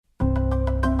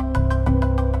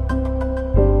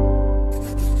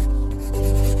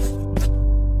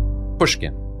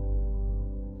Pushkin.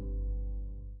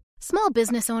 Small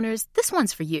business owners, this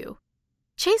one's for you.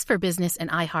 Chase for Business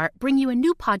and iHeart bring you a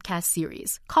new podcast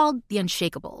series called The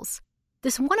Unshakables.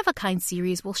 This one-of-a-kind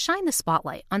series will shine the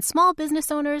spotlight on small business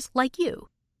owners like you,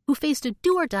 who faced a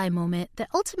do-or-die moment that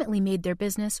ultimately made their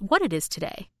business what it is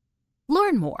today.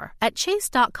 Learn more at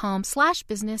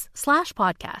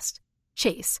chase.com/business/podcast.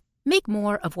 Chase, make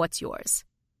more of what's yours.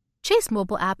 Chase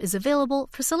mobile app is available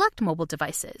for select mobile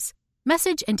devices.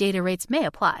 Message and data rates may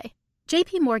apply.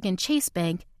 J.P. Morgan Chase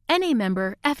Bank, N.A.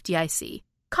 member FDIC.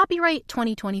 Copyright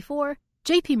 2024,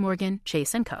 J.P. Morgan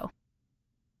Chase & Co.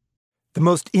 The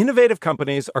most innovative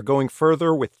companies are going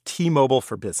further with T-Mobile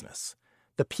for Business.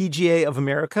 The PGA of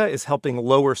America is helping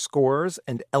lower scores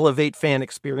and elevate fan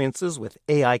experiences with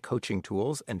AI coaching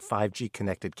tools and 5G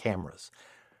connected cameras.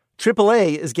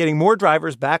 AAA is getting more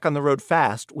drivers back on the road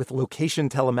fast with location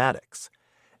telematics.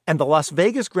 And the Las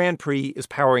Vegas Grand Prix is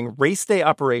powering race day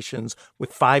operations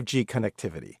with 5G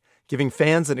connectivity, giving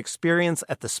fans an experience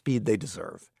at the speed they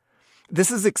deserve.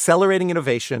 This is accelerating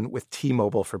innovation with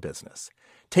T-Mobile for Business.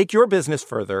 Take your business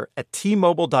further at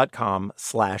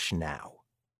T-Mobile.com/now.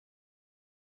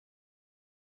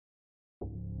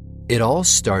 It all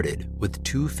started with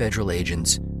two federal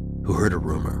agents who heard a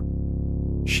rumor.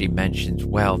 She mentions,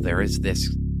 well, there is this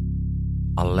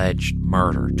alleged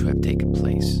murder to have taken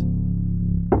place.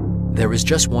 There was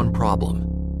just one problem.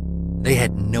 They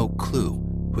had no clue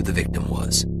who the victim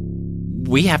was.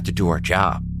 We have to do our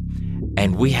job,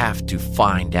 and we have to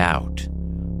find out,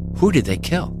 who did they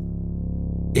kill?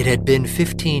 It had been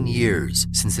 15 years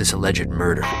since this alleged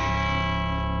murder.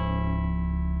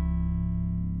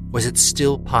 Was it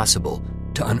still possible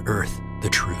to unearth the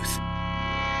truth?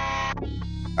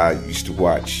 I used to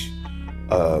watch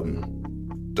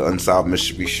the Unsolved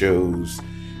Mystery shows,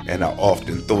 and I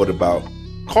often thought about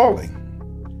calling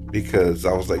because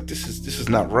I was like, this is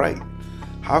not right.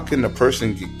 How can a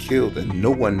person get killed and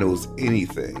no one knows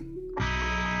anything?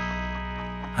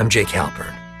 I'm Jake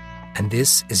Halpern, and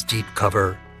this is Deep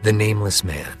Cover, The Nameless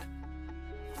Man.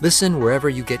 Listen wherever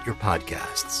you get your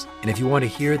podcasts. And if you want to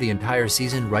hear the entire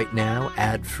season right now,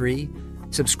 ad-free,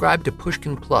 subscribe to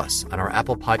Pushkin Plus on our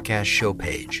Apple Podcast show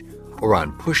page or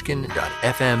on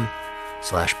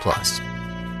pushkin.fm/plus.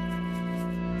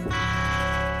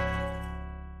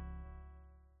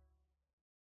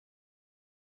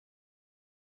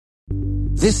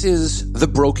 This is The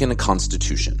Broken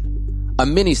Constitution, a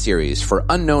mini-series for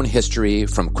unknown history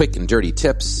from quick and dirty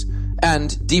tips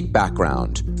and deep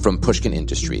background from Pushkin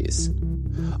Industries.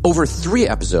 Over 3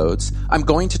 episodes, I'm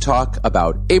going to talk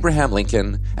about Abraham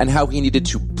Lincoln and how he needed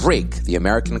to break the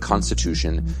American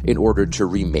Constitution in order to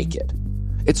remake it.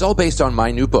 It's all based on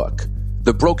my new book,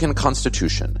 The Broken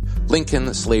Constitution,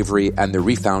 Lincoln, Slavery, and the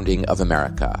Refounding of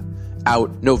America,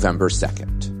 out November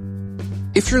 2nd.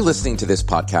 If you're listening to this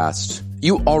podcast,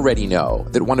 you already know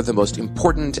that one of the most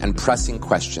important and pressing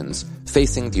questions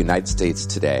facing the United States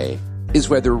today is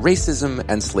whether racism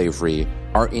and slavery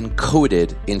are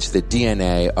encoded into the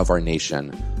DNA of our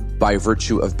nation by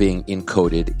virtue of being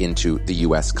encoded into the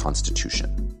U.S.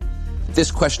 Constitution. This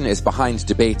question is behind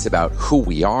debates about who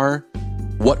we are,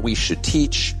 what we should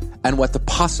teach, and what the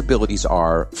possibilities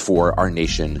are for our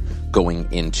nation going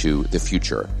into the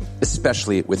future,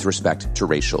 especially with respect to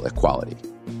racial equality.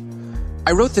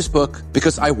 I wrote this book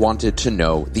because I wanted to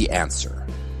know the answer.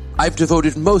 I've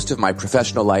devoted most of my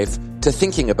professional life to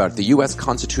thinking about the U.S.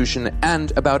 Constitution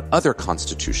and about other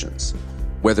constitutions,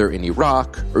 whether in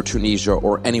Iraq or Tunisia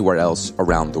or anywhere else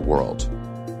around the world.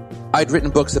 I'd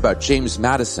written books about James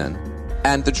Madison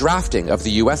and the drafting of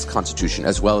the U.S. Constitution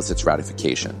as well as its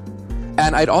ratification.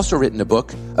 And I'd also written a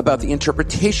book about the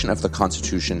interpretation of the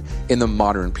Constitution in the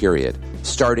modern period,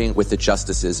 starting with the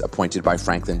justices appointed by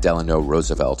Franklin Delano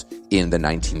Roosevelt in the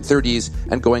 1930s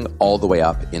and going all the way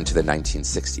up into the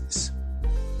 1960s.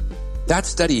 That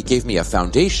study gave me a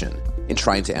foundation in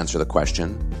trying to answer the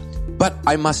question, but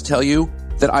I must tell you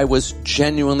that I was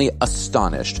genuinely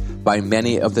astonished by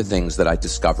many of the things that I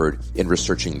discovered in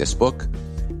researching this book,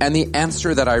 and the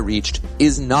answer that I reached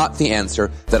is not the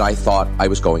answer that I thought I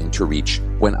was going to reach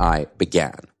when I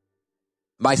began.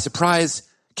 My surprise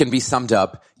can be summed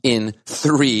up in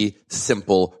 3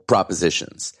 simple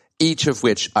propositions, each of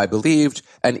which I believed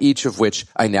and each of which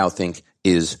I now think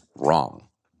is wrong.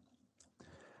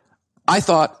 I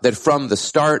thought that from the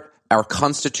start, our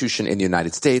Constitution in the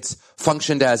United States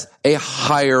functioned as a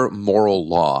higher moral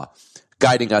law,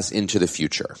 guiding us into the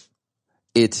future.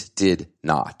 It did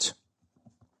not.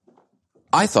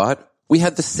 I thought we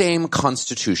had the same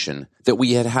Constitution that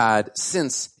we had had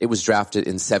since it was drafted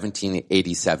in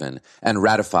 1787 and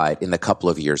ratified in the couple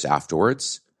of years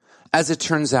afterwards. As it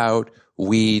turns out,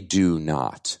 we do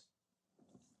not.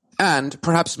 And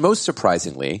perhaps most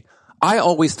surprisingly, I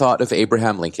always thought of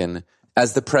Abraham Lincoln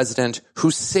as the president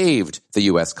who saved the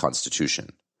U.S.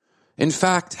 Constitution. In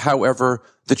fact, however,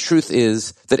 the truth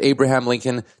is that Abraham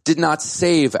Lincoln did not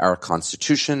save our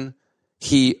Constitution.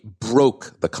 He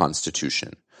broke the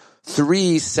Constitution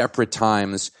 3 separate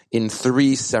times in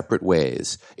 3 separate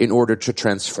ways in order to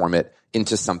transform it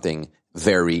into something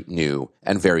very new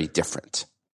and very different.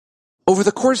 Over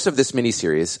the course of this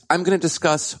miniseries, I'm going to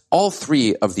discuss all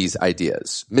 3 of these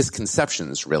ideas,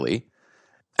 misconceptions really,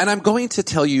 and I'm going to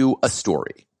tell you a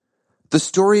story. The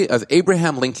story of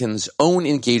Abraham Lincoln's own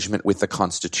engagement with the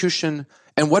Constitution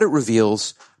and what it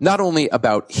reveals not only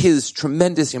about his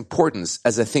tremendous importance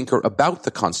as a thinker about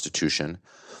the Constitution,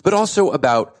 but also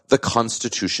about the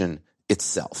Constitution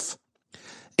itself.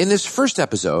 In this first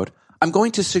episode, I'm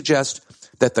going to suggest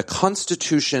that the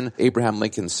Constitution Abraham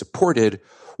Lincoln supported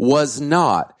was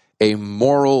not a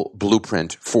moral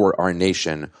blueprint for our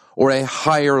nation or a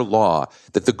higher law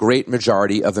that the great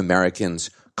majority of Americans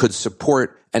could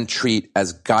support and treat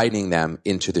as guiding them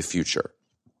into the future.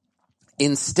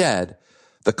 Instead,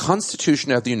 the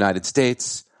Constitution of the United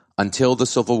States, until the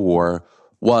Civil War,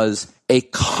 was a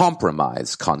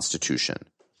compromise constitution.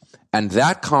 And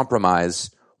that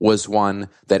compromise was one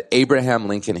that Abraham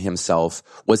Lincoln himself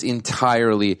was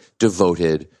entirely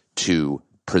devoted to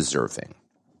preserving.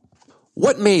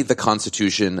 What made the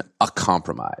Constitution a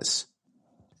compromise?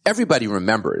 Everybody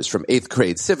remembers from 8th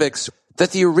grade civics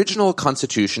that the original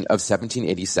Constitution of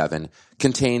 1787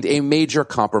 contained a major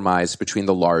compromise between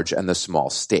the large and the small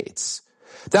states.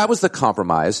 That was the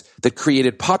compromise that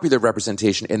created popular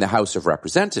representation in the House of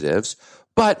Representatives,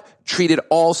 but treated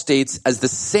all states as the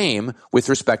same with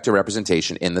respect to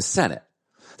representation in the Senate.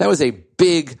 That was a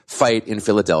big fight in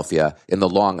Philadelphia in the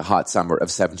long, hot summer of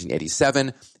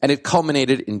 1787, and it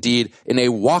culminated, indeed, in a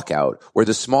walkout where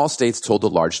the small states told the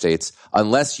large states,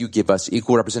 unless you give us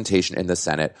equal representation in the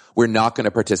Senate, we're not going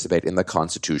to participate in the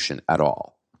Constitution at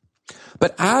all.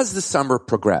 But as the summer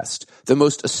progressed, the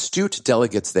most astute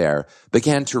delegates there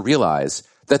began to realize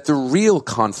that the real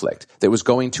conflict that was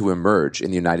going to emerge in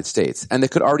the United States, and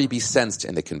that could already be sensed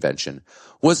in the convention,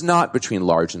 was not between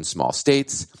large and small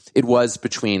states. It was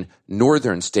between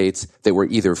northern states that were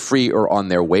either free or on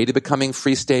their way to becoming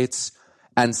free states,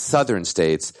 and southern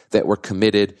states that were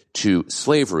committed to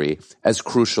slavery as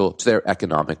crucial to their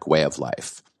economic way of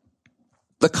life.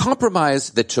 The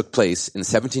compromise that took place in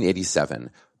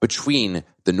 1787 between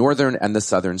the northern and the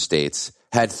southern states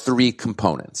had 3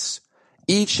 components.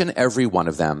 Each and every one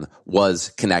of them was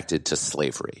connected to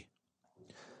slavery.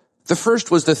 The first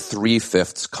was the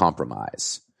 3/5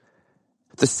 compromise.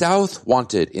 The South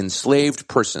wanted enslaved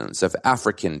persons of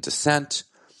African descent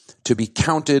to be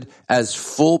counted as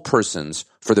full persons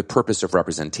for the purpose of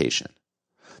representation.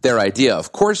 Their idea,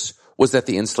 of course, was that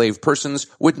the enslaved persons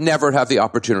would never have the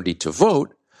opportunity to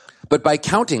vote, but by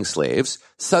counting slaves,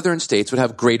 southern states would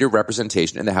have greater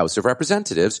representation in the House of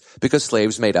Representatives because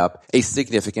slaves made up a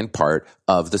significant part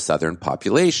of the southern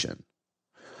population.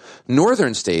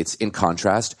 Northern states, in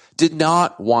contrast, did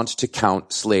not want to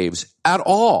count slaves at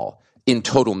all in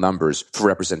total numbers for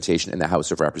representation in the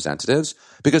House of Representatives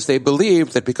because they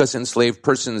believed that because enslaved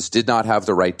persons did not have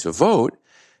the right to vote,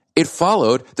 it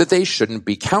followed that they shouldn't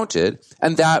be counted,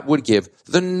 and that would give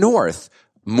the North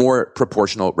more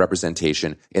proportional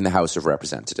representation in the House of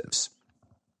Representatives.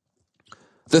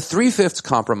 The 3/5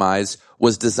 compromise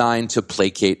was designed to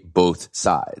placate both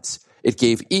sides. It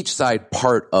gave each side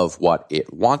part of what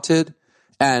it wanted,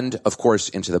 and, of course,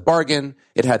 into the bargain,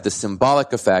 it had the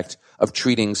symbolic effect of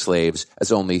treating slaves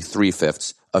as only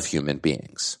 3/5 of human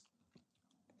beings.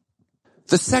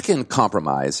 The second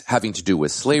compromise having to do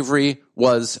with slavery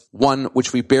was one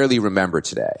which we barely remember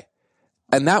today.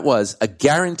 And that was a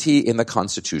guarantee in the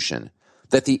Constitution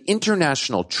that the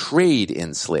international trade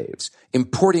in slaves,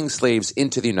 importing slaves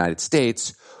into the United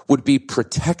States, would be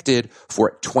protected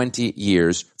for 20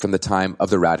 years from the time of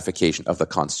the ratification of the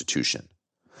Constitution.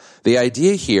 The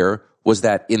idea here was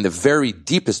that in the very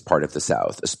deepest part of the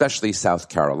South, especially South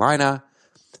Carolina,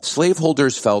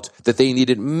 slaveholders felt that they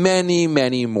needed many,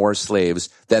 many more slaves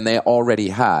than they already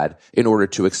had in order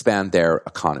to expand their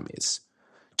economies.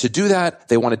 To do that,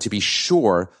 they wanted to be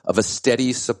sure of a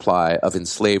steady supply of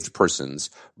enslaved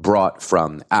persons brought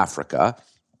from Africa.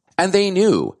 And they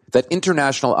knew that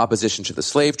international opposition to the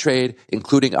slave trade,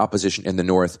 including opposition in the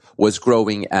North, was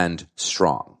growing and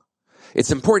strong.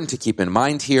 It's important to keep in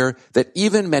mind here that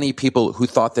even many people who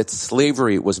thought that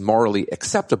slavery was morally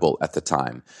acceptable at the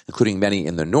time, including many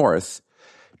in the North,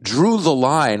 drew the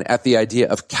line at the idea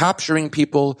of capturing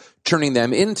people, turning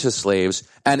them into slaves,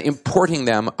 and importing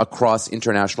them across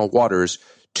international waters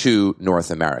to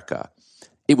North America.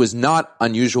 it was not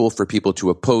unusual for people to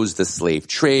oppose the slave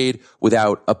trade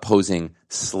without opposing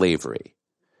slavery.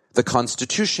 The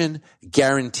Constitution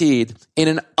guaranteed in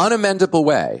an unamendable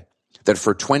way that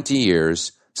for 20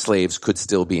 years, slaves could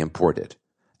still be imported.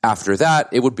 After that,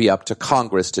 it would be up to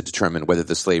Congress to determine whether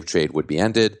the slave trade would be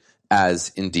ended,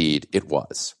 as indeed it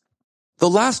was. The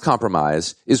last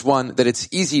compromise is one that it's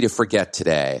easy to forget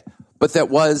today, but that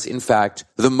was, in fact,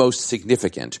 the most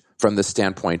significant from the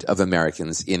standpoint of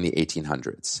Americans in the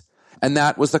 1800s. And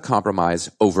that was the compromise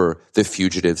over the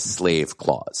Fugitive Slave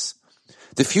Clause.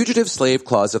 The Fugitive Slave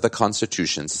Clause of the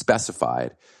Constitution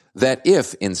specified that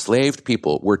if enslaved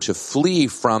people were to flee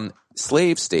from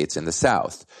slave states in the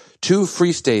South to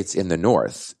free states in the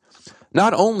North,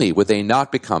 not only would they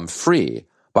not become free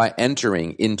by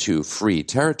entering into free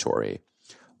territory,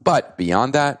 but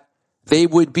beyond that, they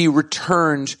would be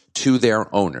returned to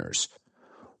their owners.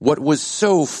 What was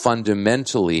so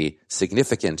fundamentally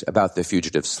significant about the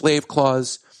Fugitive Slave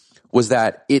Clause was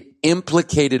that it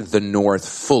implicated the North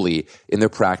fully in the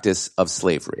practice of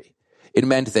slavery. It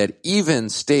meant that even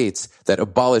states that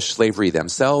abolished slavery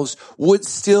themselves would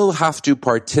still have to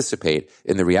participate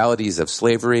in the realities of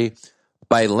slavery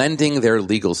by lending their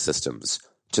legal systems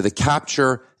to the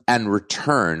capture and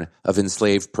return of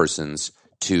enslaved persons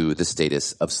to the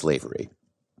status of slavery.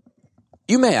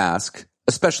 You may ask,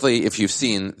 especially if you've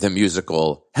seen the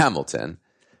musical Hamilton,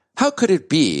 how could it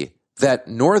be that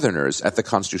Northerners at the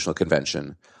Constitutional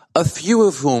Convention, a few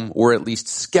of whom were at least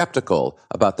skeptical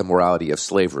about the morality of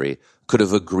slavery, could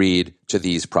have agreed to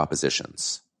these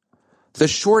propositions? The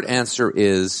short answer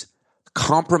is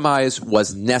compromise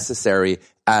was necessary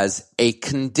as a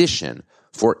condition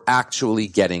for actually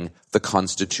getting the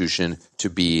Constitution to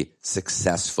be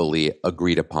successfully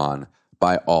agreed upon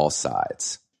by all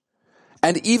sides.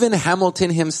 And even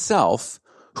Hamilton himself,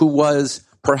 who was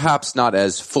perhaps not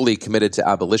as fully committed to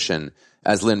abolition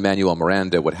as Lin-Manuel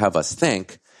Miranda would have us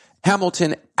think,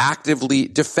 Hamilton actively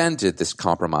defended this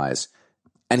compromise.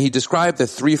 And he described the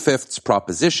 3/5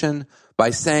 proposition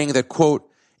by saying that, quote,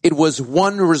 "It was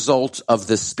one result of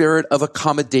the spirit of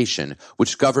accommodation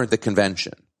which governed the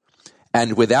convention.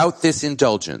 And without this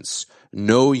indulgence,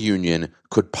 no union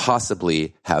could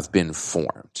possibly have been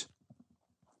formed."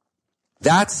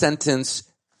 That sentence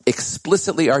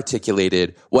explicitly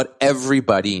articulated what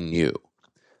everybody knew.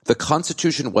 The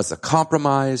Constitution was a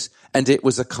compromise, and it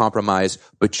was a compromise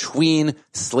between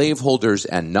slaveholders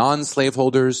and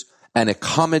non-slaveholders, an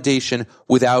accommodation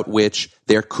without which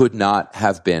there could not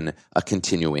have been a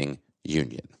continuing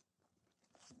union.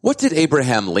 What did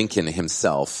Abraham Lincoln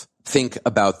himself think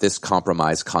about this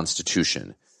compromise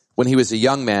constitution when he was a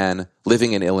young man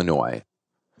living in Illinois?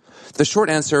 The short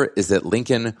answer is that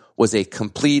Lincoln was a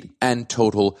complete and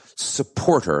total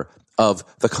supporter of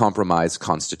the compromise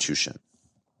constitution.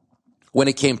 When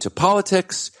it came to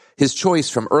politics, his choice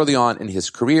from early on in his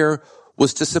career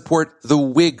was to support the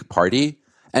Whig Party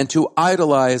and to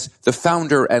idolize the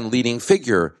founder and leading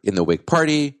figure in the Whig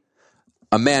Party,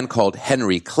 a man called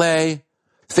Henry Clay,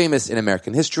 famous in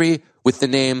American history with the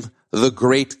name the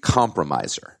Great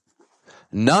Compromiser.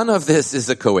 None of this is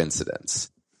a coincidence.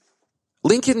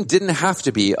 Lincoln didn't have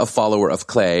to be a follower of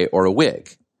Clay or a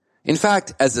Whig. In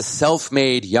fact, as a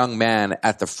self-made young man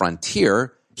at the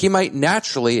frontier, he might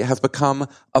naturally have become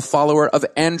a follower of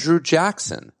Andrew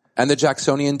Jackson and the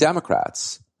Jacksonian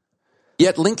Democrats.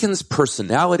 Yet Lincoln's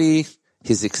personality,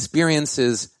 his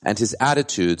experiences, and his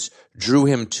attitudes drew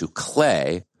him to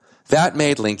Clay. That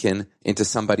made Lincoln into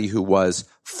somebody who was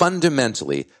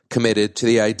fundamentally committed to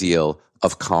the ideal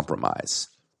of compromise.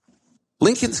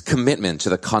 Lincoln's commitment to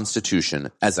the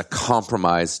Constitution as a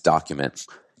compromise document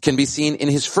can be seen in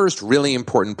his first really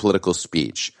important political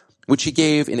speech, which he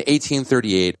gave in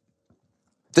 1838.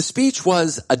 The speech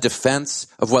was a defense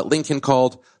of what Lincoln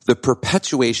called the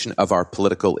perpetuation of our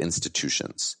political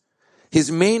institutions.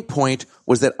 His main point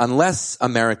was that unless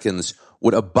Americans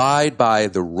would abide by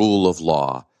the rule of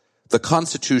law, the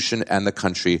Constitution and the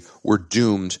country were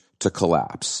doomed to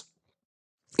collapse.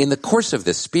 In the course of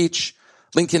this speech,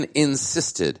 Lincoln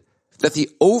insisted that the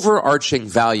overarching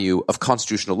value of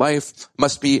constitutional life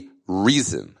must be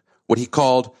reason, what he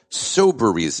called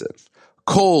sober reason,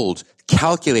 cold,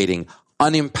 calculating,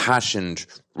 unimpassioned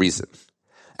reason.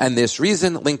 And this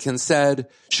reason, Lincoln said,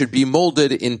 should be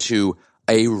molded into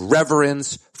a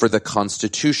reverence for the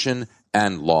Constitution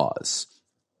and laws.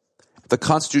 The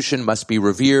Constitution must be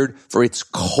revered for its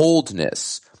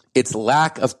coldness, its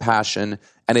lack of passion,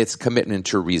 and its commitment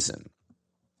to reason.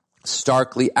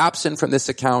 Starkly absent from this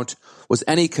account was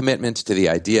any commitment to the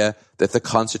idea that the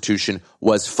Constitution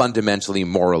was fundamentally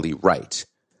morally right.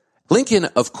 Lincoln,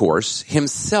 of course,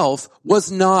 himself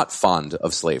was not fond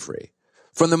of slavery.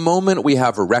 From the moment we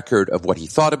have a record of what he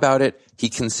thought about it, he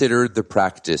considered the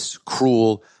practice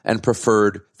cruel and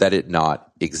preferred that it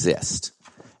not exist.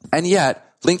 And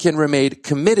yet, Lincoln remained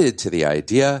committed to the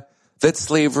idea that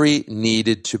slavery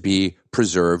needed to be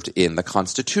preserved in the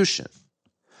Constitution.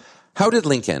 How did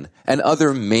Lincoln and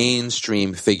other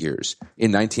mainstream figures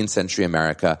in 19th century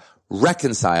America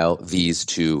reconcile these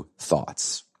two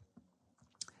thoughts?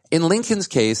 In Lincoln's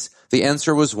case, the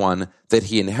answer was one that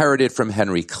he inherited from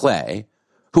Henry Clay,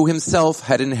 who himself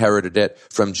had inherited it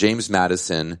from James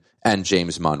Madison and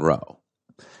James Monroe.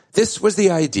 This was the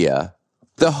idea,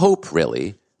 the hope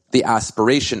really, the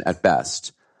aspiration at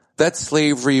best, that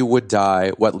slavery would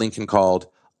die what Lincoln called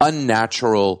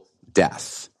unnatural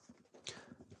death.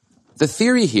 The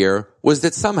theory here was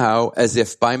that somehow, as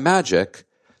if by magic,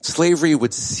 slavery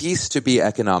would cease to be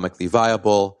economically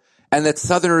viable, and that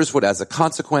Southerners would, as a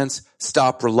consequence,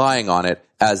 stop relying on it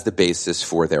as the basis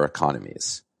for their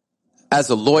economies. As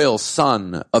a loyal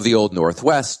son of the Old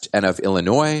Northwest and of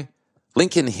Illinois,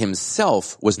 Lincoln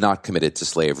himself was not committed to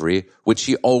slavery, which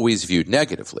he always viewed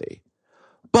negatively.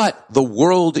 But the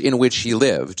world in which he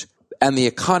lived and the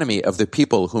economy of the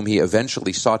people whom he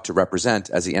eventually sought to represent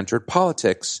as he entered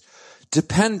politics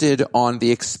depended on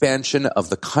the expansion of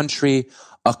the country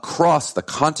across the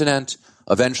continent,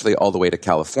 eventually all the way to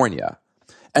California.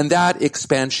 And that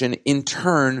expansion, in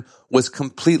turn, was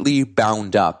completely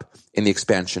bound up in the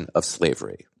expansion of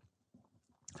slavery.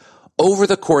 Over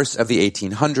the course of the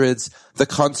 1800s, the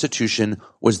Constitution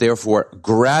was therefore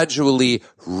gradually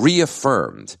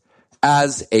reaffirmed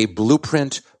as a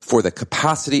blueprint for the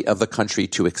capacity of the country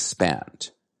to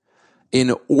expand.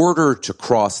 In order to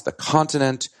cross the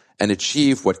continent and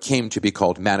achieve what came to be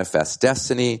called manifest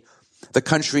destiny, the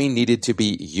country needed to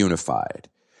be unified.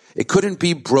 It couldn't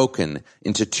be broken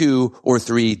into 2 or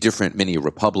 3 different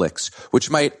mini-republics, which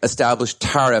might establish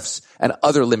tariffs and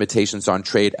other limitations on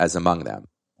trade as among them.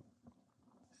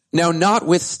 Now,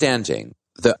 notwithstanding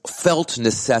the felt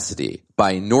necessity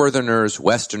by Northerners,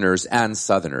 Westerners, and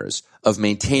Southerners of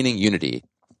maintaining unity,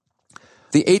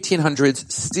 the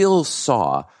 1800s still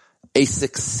saw a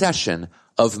succession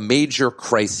of major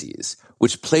crises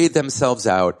which played themselves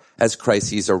out as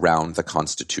crises around the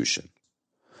Constitution.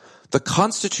 The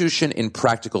Constitution, in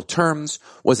practical terms,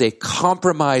 was a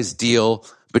compromise deal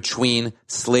between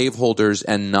slaveholders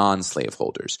and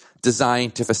non-slaveholders,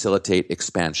 designed to facilitate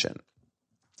expansion.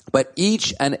 But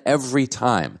each and every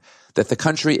time that the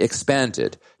country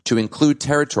expanded to include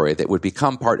territory that would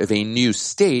become part of a new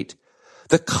state,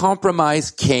 the compromise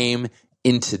came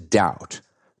into doubt.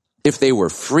 If they were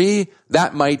free,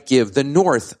 that might give the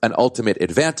North an ultimate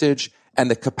advantage and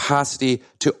the capacity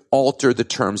to alter the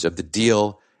terms of the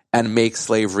deal and make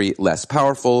slavery less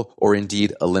powerful or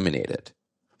indeed eliminate it.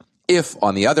 If,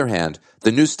 on the other hand,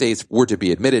 the new states were to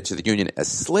be admitted to the Union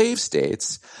as slave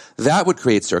states, that would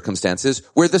create circumstances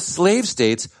where the slave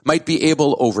states might be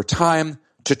able over time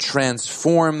to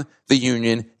transform the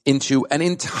Union into an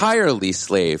entirely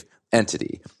slave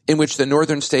entity, in which the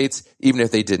northern states, even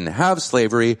if they didn't have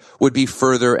slavery, would be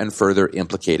further and further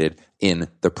implicated in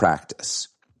the practice.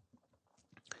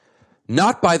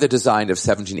 Not by the design of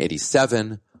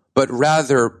 1787, but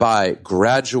rather by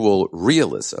gradual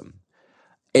realism,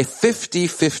 a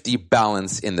 50-50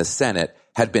 balance in the Senate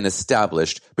had been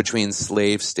established between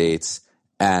slave states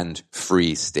and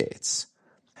free states.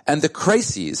 And the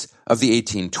crises of the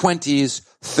 1820s,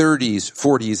 30s,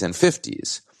 40s, and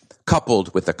 50s,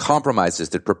 coupled with the compromises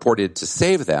that purported to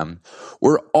save them,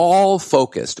 were all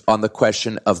focused on the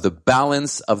question of the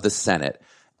balance of the Senate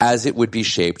as it would be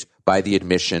shaped by the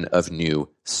admission of new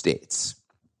states.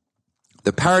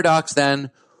 The paradox,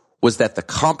 then, was that the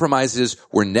compromises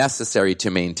were necessary to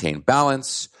maintain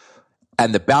balance,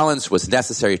 and the balance was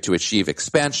necessary to achieve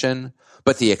expansion,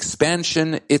 but the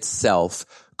expansion itself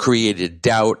created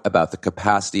doubt about the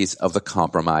capacities of the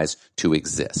compromise to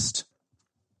exist.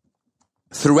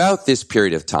 Throughout this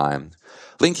period of time,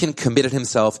 Lincoln committed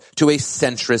himself to a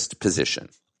centrist position.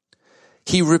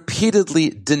 He repeatedly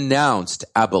denounced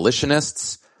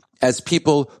abolitionists as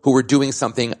people who were doing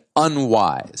something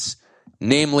unwise,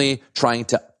 namely trying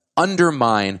to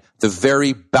undermine the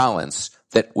very balance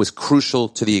that was crucial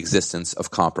to the existence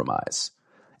of compromise.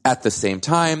 At the same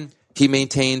time, he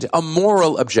maintained a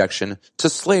moral objection to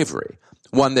slavery,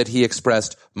 one that he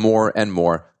expressed more and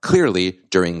more clearly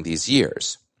during these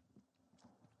years.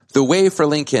 The way for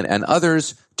Lincoln and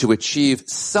others to achieve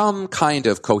some kind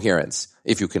of coherence,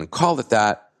 if you can call it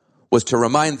that, was to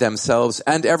remind themselves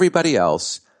and everybody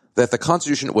else that the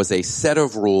Constitution was a set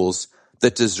of rules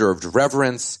that deserved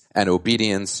reverence and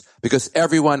obedience because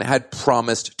everyone had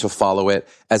promised to follow it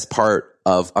as part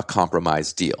of a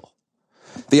compromise deal.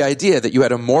 The idea that you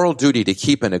had a moral duty to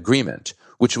keep an agreement,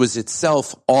 which was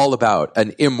itself all about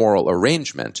an immoral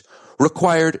arrangement,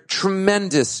 required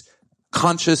tremendous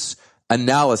conscious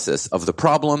analysis of the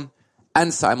problem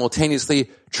and simultaneously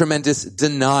tremendous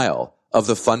denial of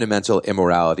the fundamental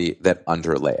immorality that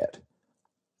underlay it.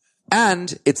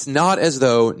 And it's not as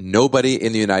though nobody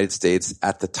in the United States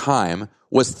at the time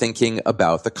was thinking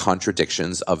about the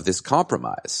contradictions of this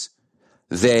compromise.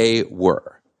 They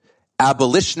were.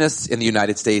 Abolitionists in the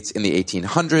United States in the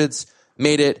 1800s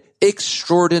made it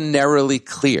extraordinarily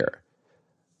clear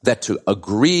that to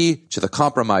agree to the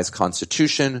compromise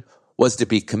constitution was to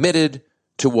be committed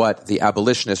to what the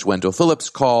abolitionist Wendell Phillips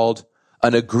called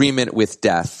an agreement with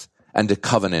death and a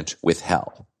covenant with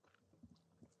hell.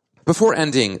 Before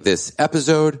ending this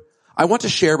episode, I want to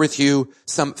share with you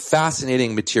some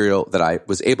fascinating material that I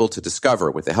was able to discover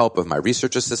with the help of my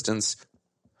research assistants.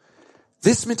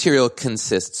 This material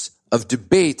consists of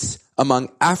debates among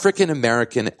African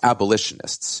American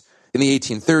abolitionists in the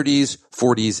 1830s,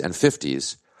 40s, and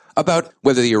 50s about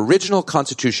whether the original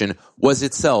Constitution was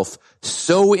itself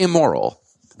so immoral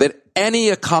that any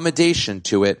accommodation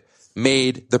to it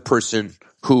made the person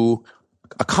who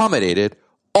accommodated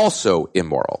also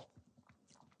immoral.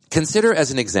 Consider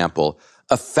as an example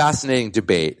a fascinating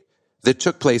debate that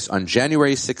took place on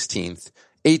January 16th,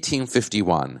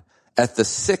 1851, at the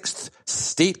 6th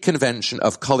State Convention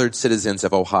of Colored Citizens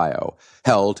of Ohio,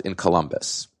 held in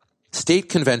Columbus. State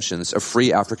conventions of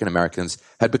free African Americans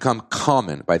had become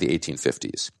common by the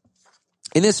 1850s.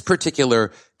 In this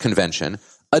particular convention,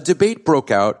 a debate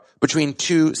broke out between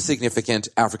two significant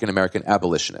African American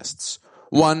abolitionists.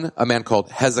 One, a man called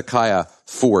Hezekiah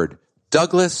Ford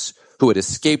Douglass, who had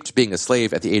escaped being a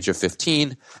slave at the age of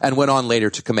 15 and went on later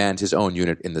to command his own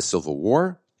unit in the Civil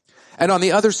War. And on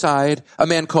the other side, a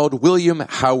man called William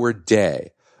Howard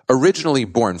Day, originally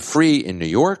born free in New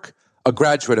York, a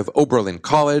graduate of Oberlin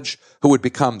College, who would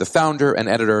become the founder and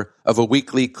editor of a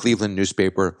weekly Cleveland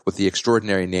newspaper with the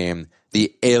extraordinary name,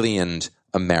 The Aliened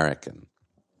American.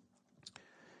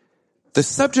 The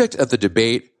subject of the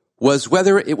debate was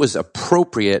whether it was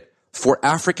appropriate for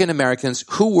African Americans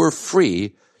who were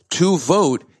free to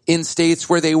vote in states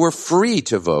where they were free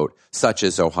to vote, such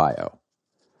as Ohio.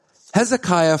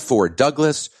 Hezekiah Ford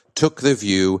Douglass took the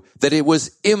view that it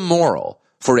was immoral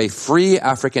for a free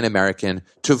African American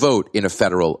to vote in a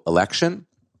federal election,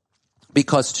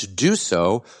 because to do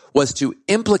so was to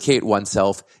implicate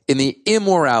oneself in the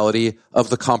immorality of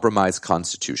the compromise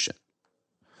constitution.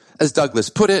 As Douglass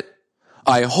put it,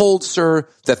 "I hold, sir,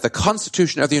 that the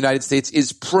Constitution of the United States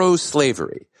is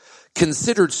pro-slavery,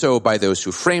 considered so by those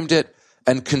who framed it,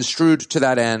 and construed to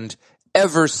that end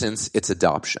ever since its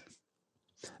adoption."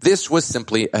 This was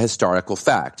simply a historical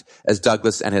fact, as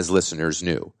Douglass and his listeners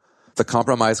knew. The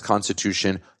Compromise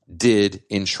Constitution did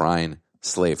enshrine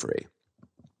slavery.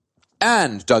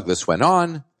 And, Douglass went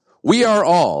on, "We are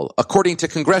all, according to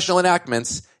congressional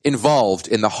enactments, involved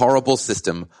in the horrible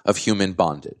system of human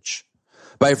bondage.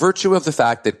 By virtue of the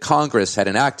fact that Congress had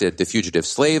enacted the Fugitive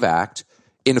Slave Act,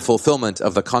 in fulfillment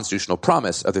of the constitutional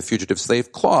promise of the Fugitive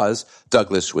Slave Clause,"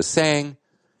 Douglass was saying,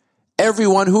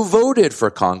 "everyone who voted for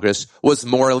Congress was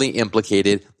morally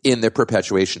implicated in the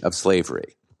perpetuation of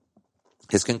slavery."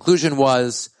 His conclusion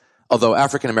was, although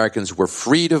African Americans were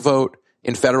free to vote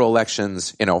in federal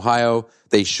elections in Ohio,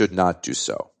 they should not do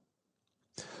so.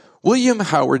 William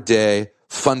Howard Day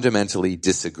fundamentally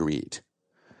disagreed.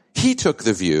 He took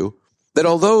the view that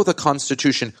although the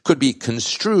Constitution could be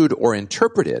construed or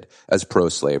interpreted as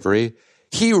pro-slavery,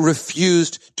 he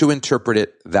refused to interpret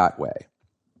it that way.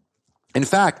 In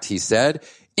fact, he said,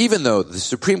 even though the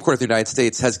Supreme Court of the United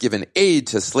States has given aid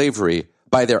to slavery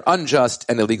by their unjust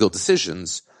and illegal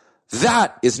decisions,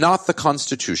 that is not the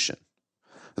Constitution.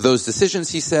 Those decisions,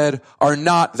 he said, are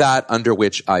not that under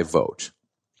which I vote.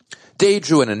 Day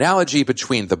drew an analogy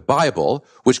between the Bible,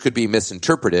 which could be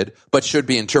misinterpreted, but should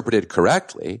be interpreted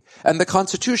correctly, and the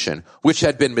Constitution, which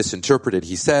had been misinterpreted,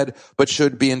 he said, but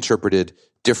should be interpreted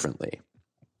differently.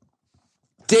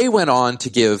 Day went on to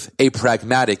give a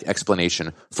pragmatic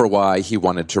explanation for why he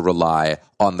wanted to rely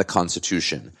on the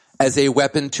Constitution as a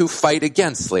weapon to fight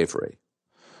against slavery.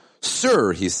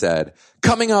 "Sir," he said,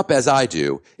 "coming up as I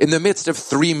do, in the midst of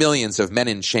 3 millions of men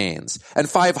in chains and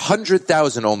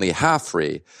 500,000 only half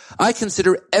free, I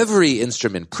consider every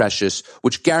instrument precious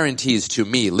which guarantees to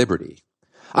me liberty.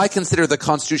 I consider the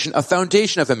Constitution a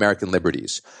foundation of American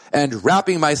liberties, and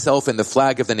wrapping myself in the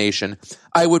flag of the nation,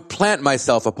 I would plant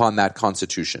myself upon that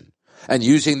Constitution, and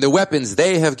using the weapons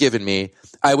they have given me,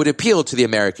 I would appeal to the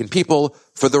American people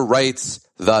for the rights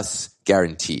thus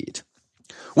guaranteed.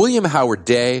 William Howard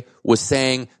Day was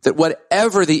saying that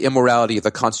whatever the immorality of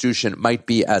the Constitution might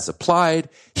be as applied,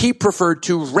 he preferred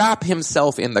to wrap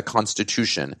himself in the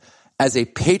Constitution as a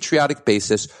patriotic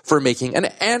basis for making an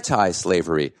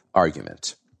anti-slavery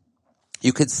argument.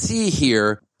 You could see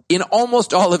here, in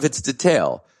almost all of its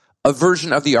detail, a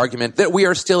version of the argument that we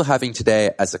are still having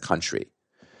today as a country.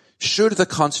 Should the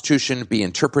Constitution be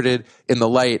interpreted in the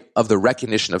light of the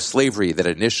recognition of slavery that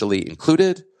it initially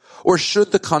included, or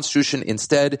should the Constitution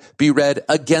instead be read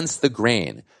against the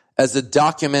grain as a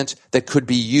document that could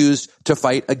be used to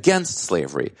fight against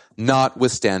slavery,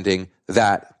 notwithstanding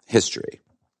that history?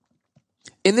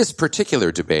 In this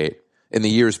particular debate, in the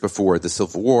years before the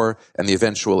Civil War and the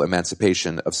eventual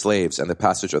emancipation of slaves and the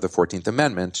passage of the 14th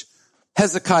Amendment,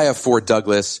 Hezekiah Ford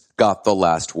Douglass got the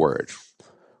last word.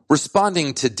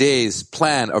 Responding to Day's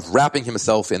plan of wrapping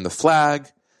himself in the flag,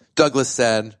 Douglass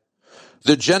said,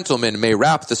 "The gentleman may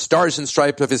wrap the stars and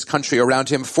stripes of his country around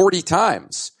him 40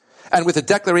 times, and with the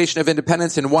Declaration of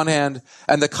Independence in one hand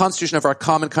and the Constitution of our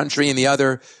common country in the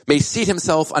other, may seat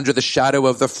himself under the shadow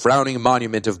of the frowning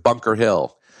monument of Bunker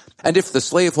Hill. And if the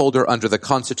slaveholder under the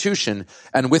Constitution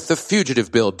and with the Fugitive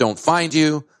Bill don't find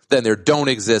you, then there don't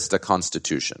exist a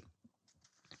Constitution."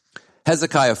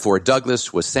 Hezekiah Ford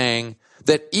Douglass was saying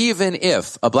that even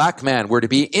if a black man were to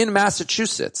be in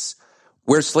Massachusetts,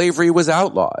 where slavery was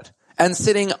outlawed, and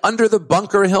sitting under the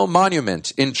Bunker Hill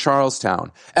Monument in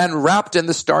Charlestown, and wrapped in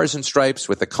the stars and stripes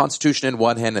with the Constitution in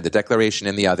one hand and the Declaration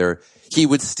in the other, he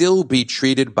would still be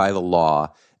treated by the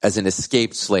law as an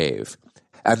escaped slave.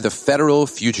 And the federal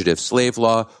fugitive slave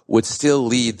law would still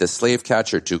lead the slave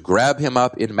catcher to grab him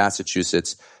up in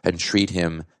Massachusetts and treat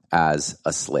him as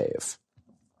a slave.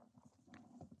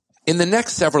 In the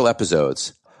next several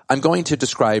episodes, I'm going to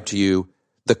describe to you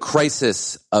the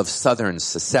crisis of Southern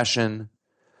secession,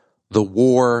 the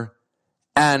war,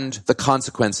 and the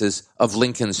consequences of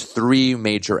Lincoln's 3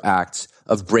 major acts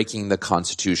of breaking the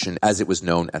Constitution as it was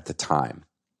known at the time.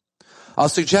 I'll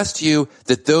suggest to you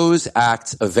that those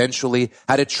acts eventually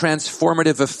had a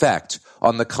transformative effect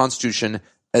on the Constitution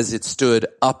as it stood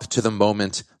up to the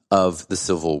moment of the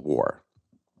Civil War.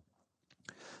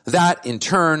 That, in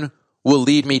turn, will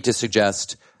lead me to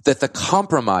suggest that the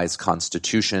compromise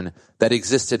Constitution that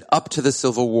existed up to the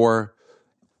Civil War,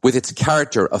 with its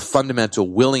character of fundamental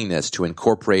willingness to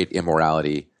incorporate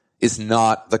immorality, is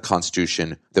not the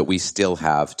Constitution that we still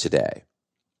have today.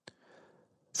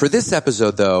 For this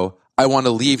episode, though, I want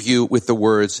to leave you with the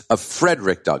words of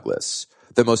Frederick Douglass,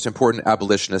 the most important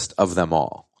abolitionist of them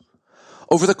all.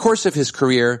 Over the course of his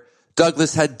career,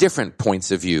 Douglass had different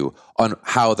points of view on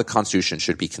how the Constitution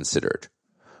should be considered.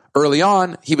 Early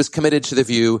on, he was committed to the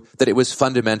view that it was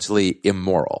fundamentally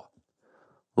immoral.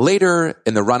 Later,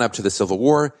 in the run-up to the Civil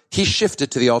War, he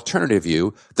shifted to the alternative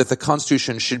view that the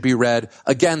Constitution should be read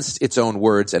against its own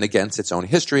words and against its own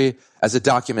history as a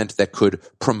document that could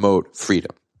promote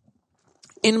freedom.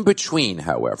 In between,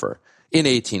 however, in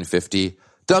 1850,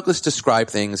 Douglass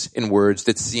described things in words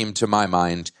that seemed, to my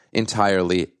mind,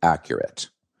 entirely accurate.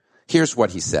 Here's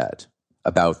what he said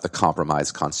about the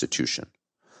compromise Constitution.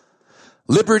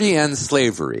 "Liberty and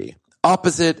slavery,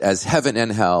 opposite as heaven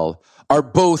and hell, are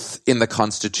both in the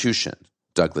Constitution,"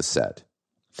 Douglass said.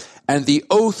 "And the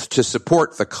oath to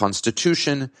support the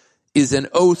Constitution is an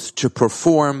oath to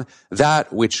perform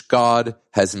that which God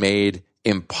has made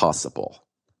impossible."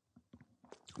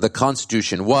 The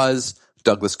Constitution was,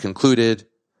 Douglass concluded,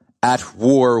 at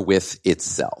war with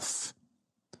itself.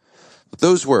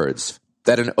 Those words,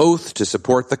 that an oath to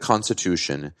support the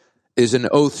Constitution is an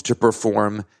oath to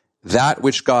perform that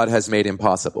which God has made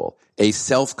impossible, a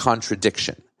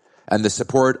self-contradiction, and the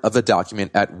support of a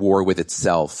document at war with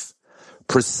itself,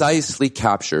 precisely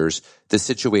captures the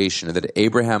situation that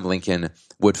Abraham Lincoln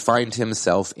would find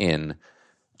himself in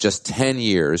just 10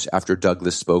 years after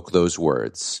Douglass spoke those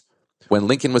words. When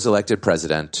Lincoln was elected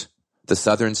president, the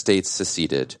Southern states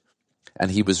seceded,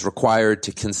 and he was required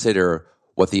to consider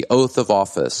what the oath of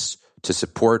office to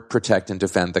support, protect, and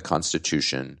defend the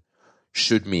Constitution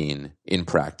should mean in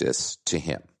practice to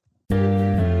him.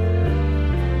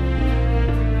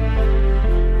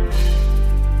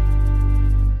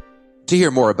 To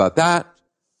hear more about that,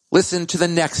 listen to the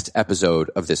next episode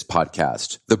of this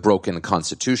podcast, The Broken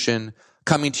Constitution,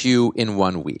 coming to you in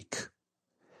 1 week.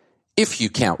 If you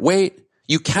can't wait,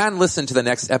 you can listen to the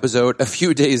next episode a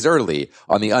few days early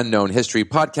on the Unknown History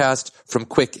podcast from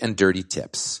Quick and Dirty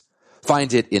Tips.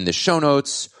 Find it in the show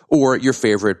notes or your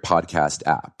favorite podcast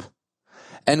app.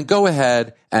 And go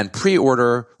ahead and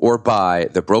pre-order or buy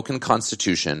The Broken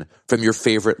Constitution from your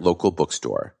favorite local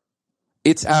bookstore.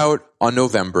 It's out on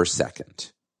November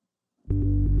 2nd.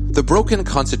 The Broken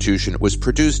Constitution was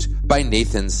produced by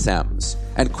Nathan Sems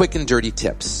and Quick and Dirty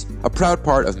Tips, a proud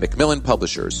part of Macmillan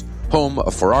Publishers, home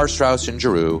of Farrar, Straus and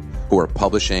Giroux, who are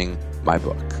publishing my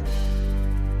book.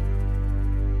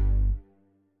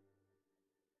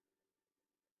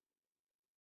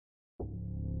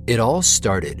 It all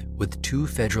started with two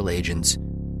federal agents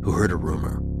who heard a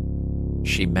rumor.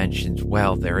 She mentions,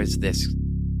 well, there is this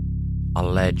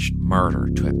alleged murder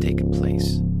to have taken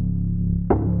place.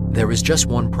 There was just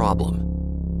one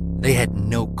problem. They had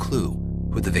no clue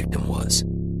who the victim was.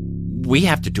 We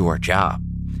have to do our job,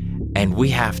 and we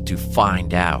have to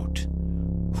find out,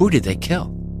 who did they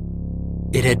kill?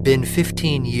 It had been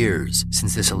 15 years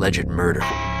since this alleged murder.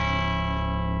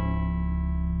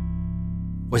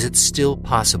 Was it still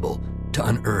possible to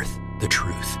unearth the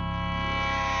truth?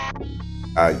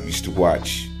 I used to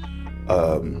watch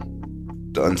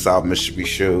the Unsolved Mystery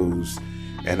shows,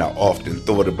 and I often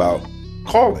thought about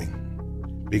calling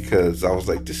because I was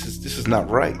like, this is not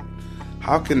right.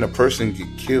 How can a person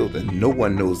get killed and no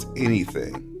one knows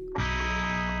anything?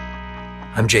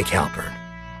 I'm Jake Halpern,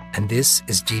 and this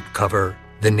is Deep Cover: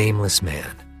 The Nameless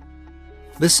Man.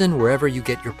 Listen wherever you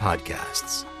get your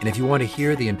podcasts. And if you want to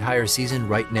hear the entire season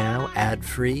right now,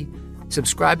 ad-free,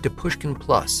 subscribe to Pushkin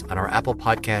Plus on our Apple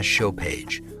Podcast show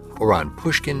page or on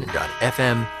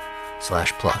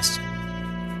pushkin.fm/plus.